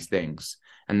noticing these things.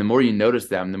 And the more you notice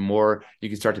them, the more you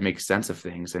can start to make sense of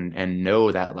things and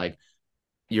know that like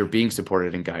you're being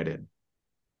supported and guided.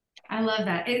 I love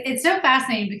that. It's so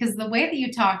fascinating because the way that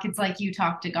you talk, it's like you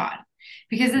talk to God,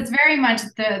 because it's very much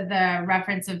the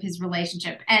reference of his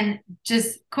relationship. And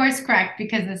just course correct,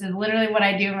 because this is literally what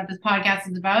I do and what this podcast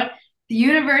is about. The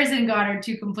universe and God are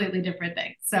two completely different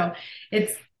things. So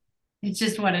it's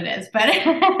just what it is. But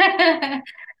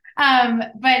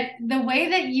but the way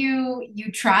that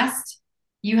you trust,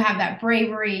 you have that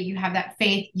bravery, you have that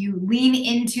faith, you lean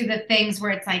into the things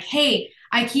where it's like, hey,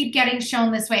 I keep getting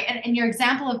shown this way. And your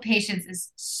example of patience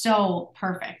is so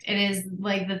perfect. It is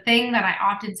like the thing that I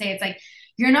often say. It's like,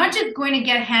 you're not just going to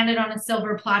get handed on a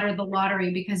silver platter the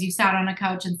lottery because you sat on a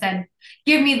couch and said,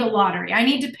 give me the lottery. I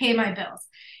need to pay my bills.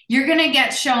 You're going to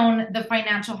get shown the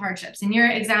financial hardships. In your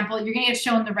example, you're going to get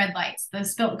shown the red lights, the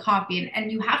spilled coffee,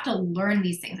 and you have to learn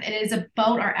these things. It is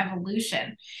about our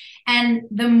evolution. And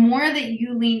the more that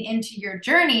you lean into your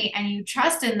journey and you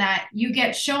trust in that, you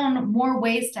get shown more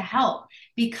ways to help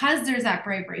because there's that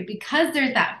bravery, because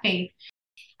there's that faith.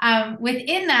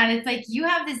 Within that, it's like you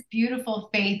have this beautiful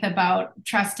faith about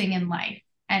trusting in life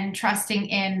and trusting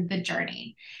in the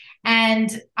journey. And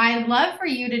I love for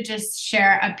you to just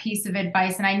share a piece of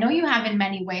advice. And I know you have in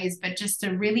many ways, but just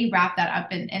to really wrap that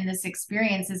up in this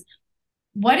experience is,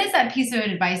 what is that piece of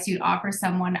advice you'd offer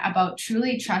someone about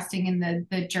truly trusting in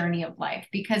the journey of life?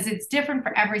 Because it's different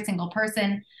for every single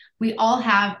person. We all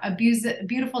have a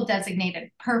beautiful designated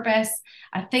purpose,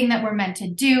 a thing that we're meant to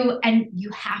do. And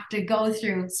you have to go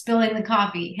through spilling the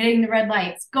coffee, hitting the red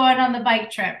lights, going on the bike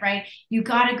trip, right? You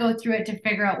got to go through it to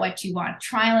figure out what you want,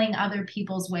 trialing other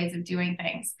people's ways of doing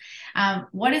things.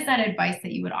 What is that advice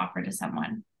that you would offer to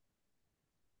someone?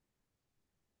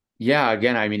 Yeah,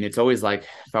 again, I mean, it's always like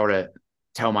if I were to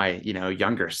tell my,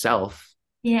 younger self,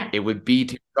 it would be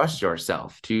to trust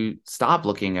yourself, to stop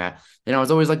looking at,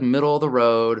 it's always like middle of the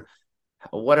road,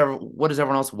 what is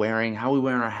everyone else wearing? How are we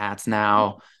wearing our hats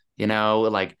now?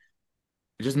 Like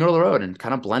just middle of the road and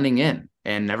kind of blending in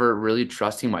and never really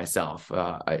trusting myself.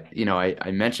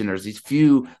 I mentioned there's these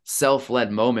few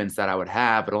self-led moments that I would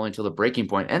have, but only till the breaking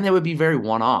point. And they would be very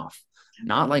one-off,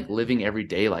 not like living every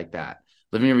day like that,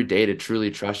 living every day to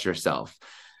truly trust yourself.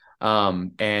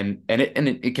 And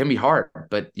it can be hard,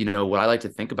 but what I like to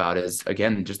think about is,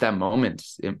 again, just that moment.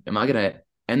 Am I going to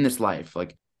end this life?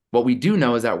 Like, what we do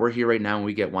know is that we're here right now and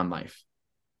we get one life.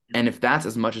 And if that's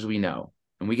as much as we know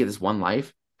and we get this one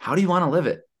life, how do you want to live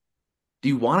it? Do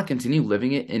you want to continue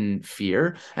living it in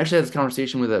fear? Actually, I had this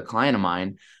conversation with a client of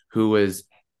mine who was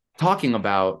talking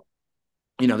about,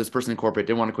 this person in corporate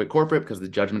didn't want to quit corporate because of the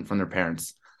judgment from their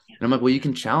parents. And I'm like, well, you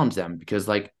can challenge them, because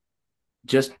like,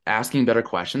 just asking better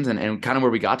questions and kind of where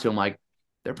we got to, I'm like,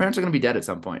 their parents are going to be dead at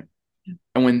some point.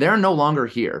 And when they're no longer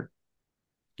here,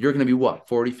 you're going to be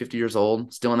 40, 50 years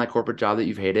old, still in that corporate job that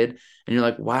you've hated. And you're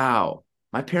like, wow,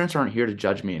 my parents aren't here to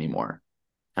judge me anymore.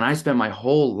 And I spent my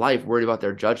whole life worried about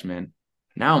their judgment.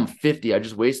 Now I'm 50. I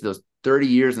just wasted those 30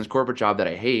 years in this corporate job that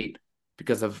I hate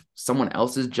because of someone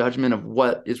else's judgment of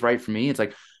what is right for me. It's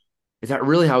like, is that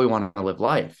really how we want to live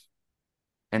life?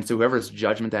 And so whoever's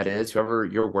judgment that is, whoever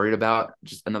you're worried about,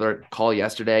 just another call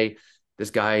yesterday,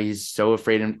 this guy, he's so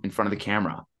afraid in front of the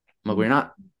camera. I'm like, we're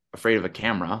not afraid of a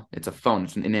camera. It's a phone.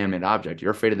 It's an inanimate object.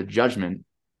 You're afraid of the judgment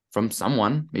from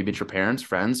someone. Maybe it's your parents,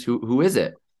 friends. Who is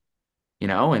it?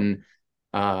 And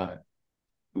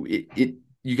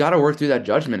you got to work through that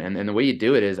judgment. And the way you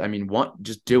do it is,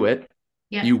 just do it.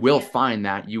 Yeah. You will find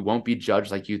that you won't be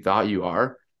judged like you thought you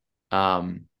are.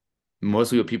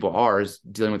 Mostly what people are is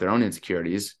dealing with their own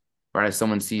insecurities, right? If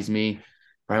someone sees me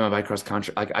riding my bike cross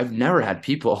country, like I've never had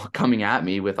people coming at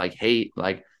me with like hate,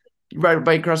 like you ride a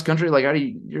bike cross country, like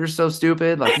you're so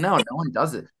stupid. Like, no one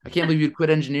does it. I can't believe you'd quit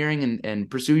engineering and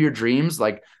pursue your dreams.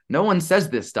 Like no one says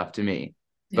this stuff to me.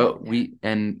 But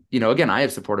again, I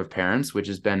have supportive parents, which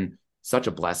has been such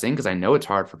a blessing because I know it's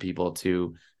hard for people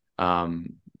to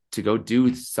go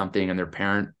do something and their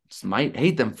parents might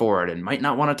hate them for it and might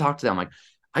not want to talk to them. Like,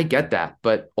 I get that.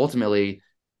 But ultimately,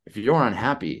 if you're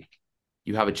unhappy,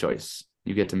 you have a choice.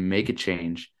 You get to make a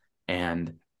change.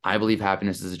 And I believe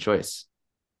happiness is a choice.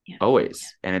 Yeah.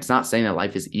 Always. And it's not saying that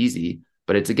life is easy,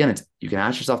 but it's you can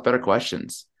ask yourself better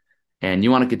questions. And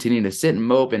you want to continue to sit and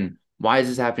mope and why is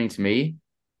this happening to me?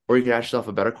 Or you could ask yourself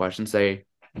a better question, say,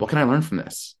 what can I learn from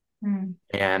this?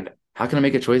 And how can I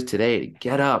make a choice today to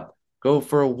get up, go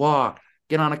for a walk,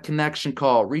 get on a connection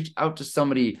call, reach out to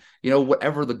somebody,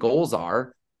 whatever the goals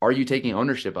are you taking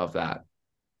ownership of that?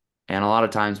 And a lot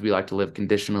of times we like to live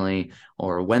conditionally,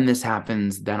 or when this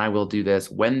happens, then I will do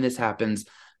this. When this happens,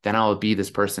 then I will be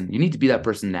this person. You need to be that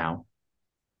person now.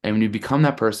 And when you become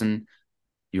that person,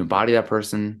 you embody that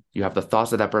person, you have the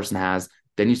thoughts that that person has,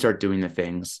 then you start doing the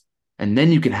things. And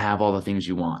then you can have all the things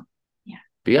you want. Yeah.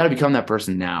 But you got to become that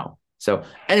person now. So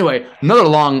anyway, another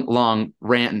long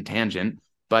rant and tangent,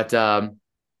 but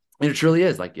it truly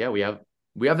is like, yeah, we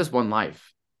have this one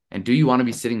life. And do you want to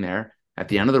be sitting there at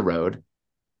the end of the road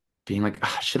being like,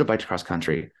 I should have biked cross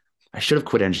country. I should have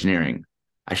quit engineering.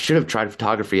 I should have tried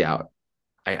photography out.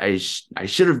 I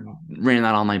should have ran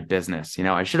that online business.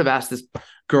 I should have asked this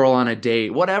girl on a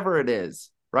date, whatever it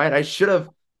is, right? I should have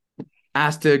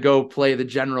asked to go play the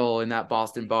general in that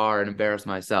Boston bar and embarrass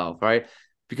myself, right?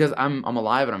 Because I'm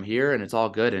alive and I'm here and it's all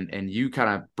good. And you kind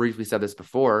of briefly said this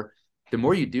before, the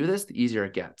more you do this, the easier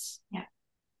it gets. Yeah.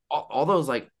 All those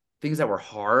like things that were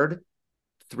hard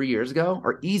 3 years ago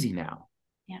are easy now.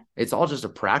 Yeah. It's all just a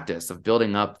practice of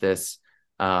building up this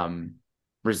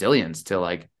resilience to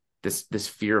like this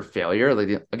fear of failure.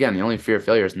 Like again, the only fear of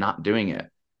failure is not doing it.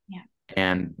 Yeah.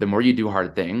 And the more you do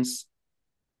hard things,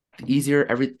 the easier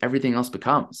everything else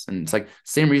becomes. And it's like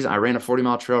same reason I ran a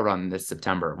 40-mile trail run this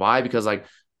September. Why? Because like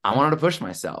I wanted to push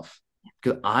myself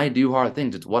because I do hard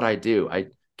things. It's what I do. I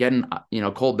get in,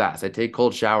 cold baths. I take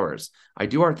cold showers. I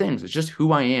do hard things. It's just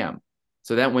who I am.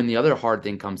 So that when the other hard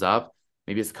thing comes up,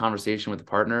 maybe it's a conversation with a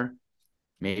partner,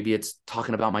 maybe it's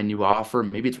talking about my new offer,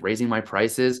 maybe it's raising my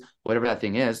prices, whatever that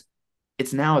thing is,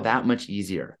 it's now that much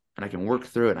easier and I can work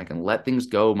through it and I can let things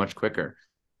go much quicker.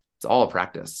 It's all a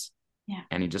practice. Yeah.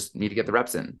 And you just need to get the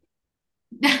reps in.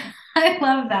 I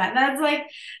love that. That's like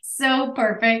so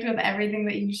perfect with everything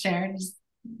that you shared. Just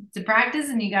to practice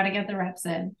and you got to get the reps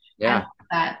in. Yeah.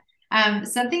 I love that.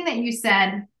 Something that you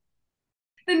said,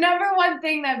 the number one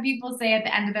thing that people say at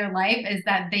the end of their life is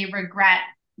that they regret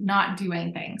not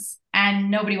doing things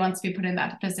and nobody wants to be put in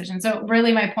that position. So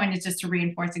really my point is just to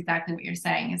reinforce exactly what you're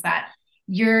saying is that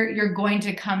you're going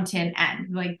to come to an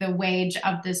end. Like the wage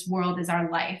of this world is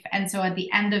our life. And so at the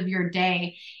end of your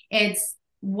day, it's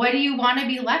what do you want to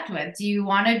be left with? Do you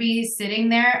want to be sitting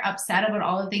there upset about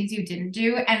all the things you didn't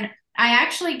do? And I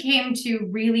actually came to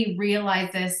really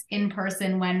realize this in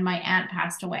person when my aunt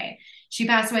passed away. She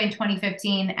passed away in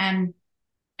 2015 and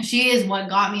she is what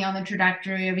got me on the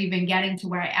trajectory of even getting to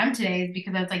where I am today is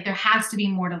because I was like, there has to be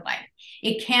more to life.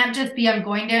 It can't just be, I'm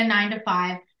going to a 9 to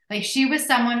 5. Like she was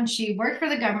someone, she worked for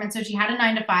the government, so she had a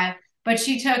 9 to 5, but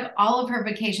she took all of her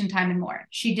vacation time and more.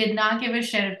 She did not give a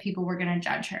shit if people were going to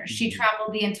judge her. She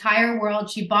traveled the entire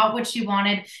world. She bought what she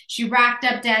wanted. She racked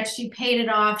up debt. She paid it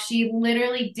off. She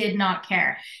literally did not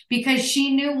care because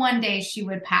she knew one day she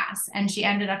would pass and she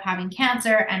ended up having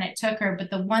cancer and it took her.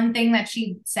 But the one thing that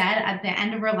she said at the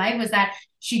end of her life was that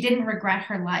she didn't regret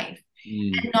her life.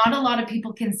 And not a lot of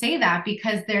people can say that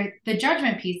because they're the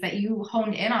judgment piece that you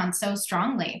honed in on so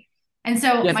strongly. And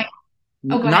so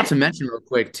not to mention real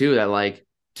quick too, that like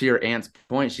to your aunt's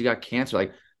point, she got cancer.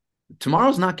 Like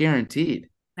tomorrow's not guaranteed.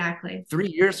 Exactly. 3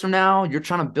 years from now, you're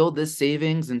trying to build this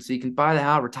savings and so you can buy the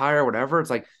house, retire, whatever.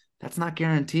 It's like, that's not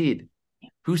guaranteed. Yeah.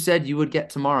 Who said you would get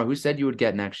tomorrow? Who said you would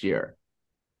get next year?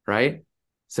 Right.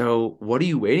 So what are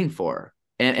you waiting for?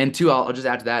 And two, I'll just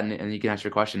add to that and you can ask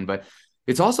your question, but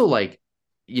it's also like,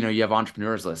 you have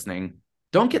entrepreneurs listening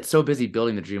don't get so busy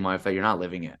building the dream life that you're not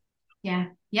living it. Yeah.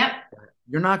 Yep.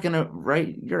 You're not going to,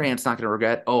 right? Your aunt's not going to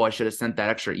regret, oh, I should have sent that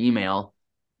extra email.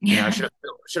 You know, I should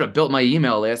have built my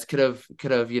email list, could have,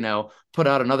 put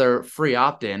out another free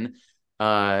opt-in.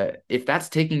 If that's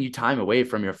taking you time away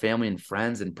from your family and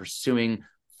friends and pursuing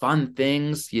fun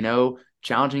things,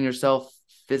 challenging yourself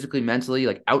physically, mentally,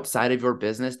 like outside of your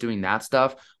business, doing that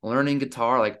stuff, learning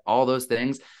guitar, like all those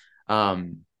things,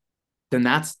 then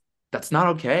that's not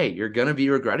okay. You're going to be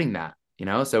regretting that.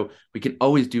 So we can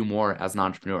always do more as an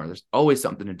entrepreneur. There's always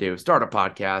something to do. Start a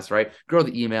podcast, right? Grow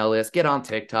the email list, get on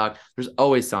TikTok. There's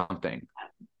always something.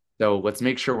 So let's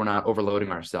make sure we're not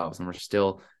overloading ourselves and we're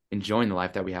still enjoying the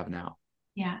life that we have now.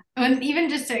 Yeah. And even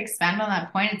just to expand on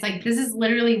that point, it's like, this is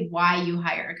literally why you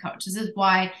hire a coach. This is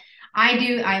why I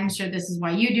do. I'm sure this is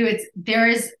why you do. There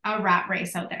is a rat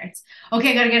race out there. It's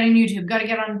okay. Got to get on YouTube, got to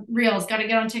get on Reels, got to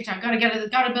get on TikTok, got to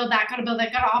build that, got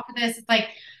to offer this. It's like,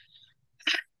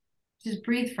 just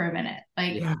breathe for a minute.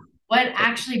 Like, what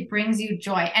actually brings you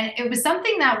joy? And it was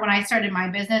something that when I started my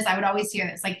business, I would always hear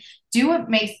this, like, do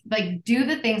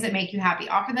the things that make you happy.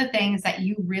 Offer the things that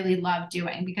you really love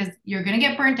doing, because you're going to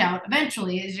get burnt out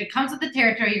eventually. As it comes with the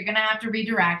territory, you're going to have to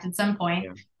redirect at some point,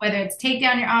 whether it's take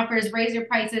down your offers, raise your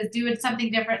prices, do it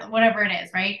something different, whatever it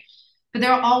is, right? But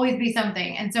there'll always be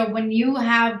something. And so when you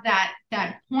have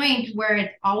that point where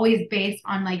it's always based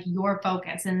on like your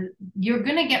focus, and you're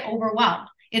going to get overwhelmed.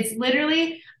 It's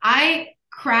literally, I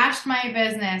crashed my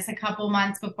business a couple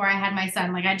months before I had my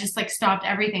son. Like, I just like stopped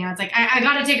everything. I was like, I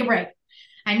got to take a break.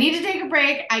 I need to take a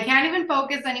break. I can't even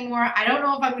focus anymore. I don't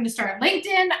know if I'm going to start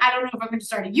LinkedIn. I don't know if I'm going to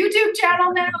start a YouTube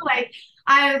channel now. Like,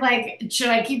 I was like, should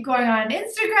I keep going on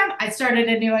Instagram? I started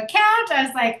a new account. I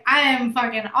was like, I am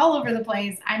fucking all over the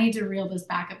place. I need to reel this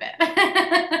back a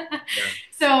bit.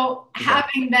 So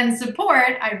having then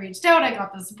support, I reached out, I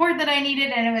got the support that I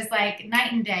needed, and it was like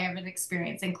night and day of an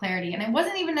experience and clarity. And it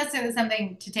wasn't even necessarily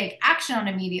something to take action on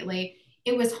immediately.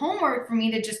 It was homework for me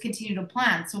to just continue to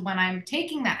plan. So when I'm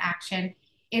taking that action,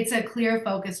 it's a clear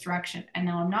focused direction. And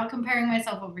now I'm not comparing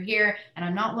myself over here, and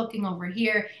I'm not looking over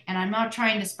here, and I'm not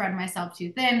trying to spread myself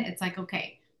too thin. It's like,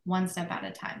 okay, one step at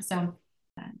a time. So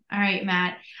all right,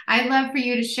 Matt, I'd love for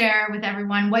you to share with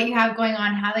everyone what you have going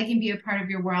on, how they can be a part of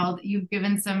your world. You've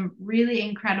given some really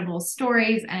incredible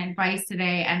stories and advice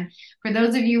today. And for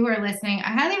those of you who are listening,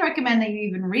 I highly recommend that you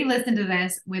even re-listen to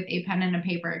this with a pen and a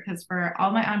paper, because for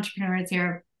all my entrepreneurs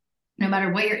here, no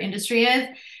matter what your industry is,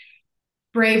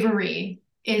 bravery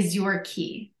is your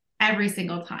key every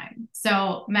single time.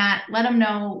 So Matt, let them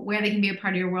know where they can be a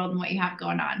part of your world and what you have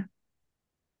going on.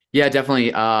 Yeah,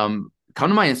 definitely. Come to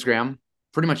my Instagram.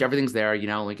 Pretty much everything's there,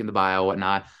 link in the bio,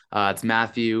 whatnot. It's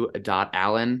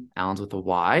Matthew.Allyn, Allyn's with a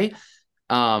Y.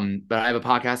 But I have a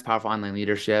podcast, Powerful Online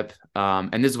Leadership.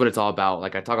 And this is what it's all about.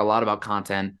 Like, I talk a lot about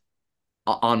content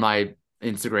on my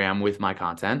Instagram with my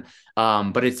content.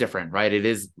 But it's different, right? It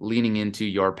is leaning into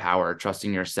your power,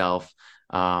 trusting yourself,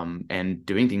 and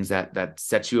doing things that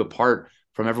sets you apart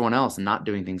from everyone else, and not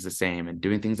doing things the same, and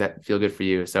doing things that feel good for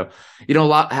you. So,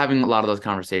 having a lot of those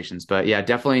conversations. But yeah,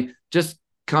 definitely just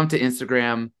come to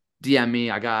Instagram, DM me.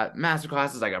 I got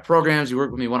masterclasses, I got programs. You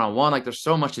work with me one-on-one. Like, there's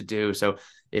so much to do. So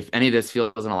if any of this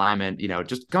feels in alignment,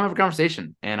 just come have a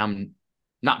conversation. And I'm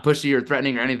not pushy or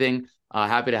threatening or anything.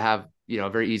 Happy to have, a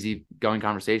very easy going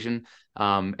conversation.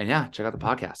 And yeah, check out the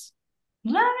podcast.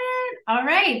 Love it. All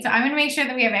right. So I'm going to make sure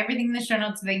that we have everything in the show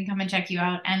notes so they can come and check you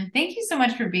out. And thank you so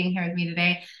much for being here with me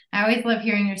today. I always love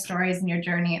hearing your stories and your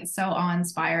journey. It's so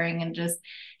awe-inspiring and just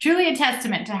truly a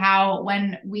testament to how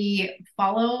when we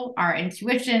follow our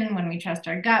intuition, when we trust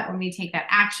our gut, when we take that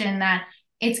action, that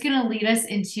it's going to lead us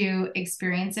into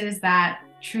experiences that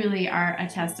truly are a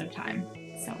test of time.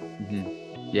 So.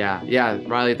 Yeah.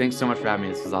 Riley, thanks so much for having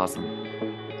me. This was awesome.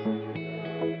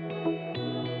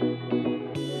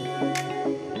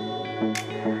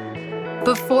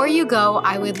 Before you go,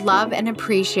 I would love and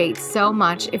appreciate so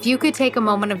much if you could take a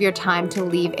moment of your time to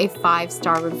leave a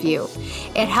 5-star review.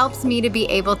 It helps me to be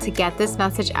able to get this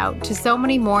message out to so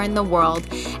many more in the world,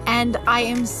 and I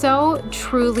am so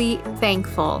truly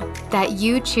thankful that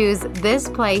you choose this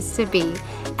place to be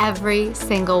every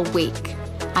single week.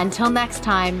 Until next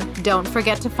time, don't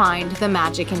forget to find the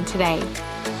magic in today.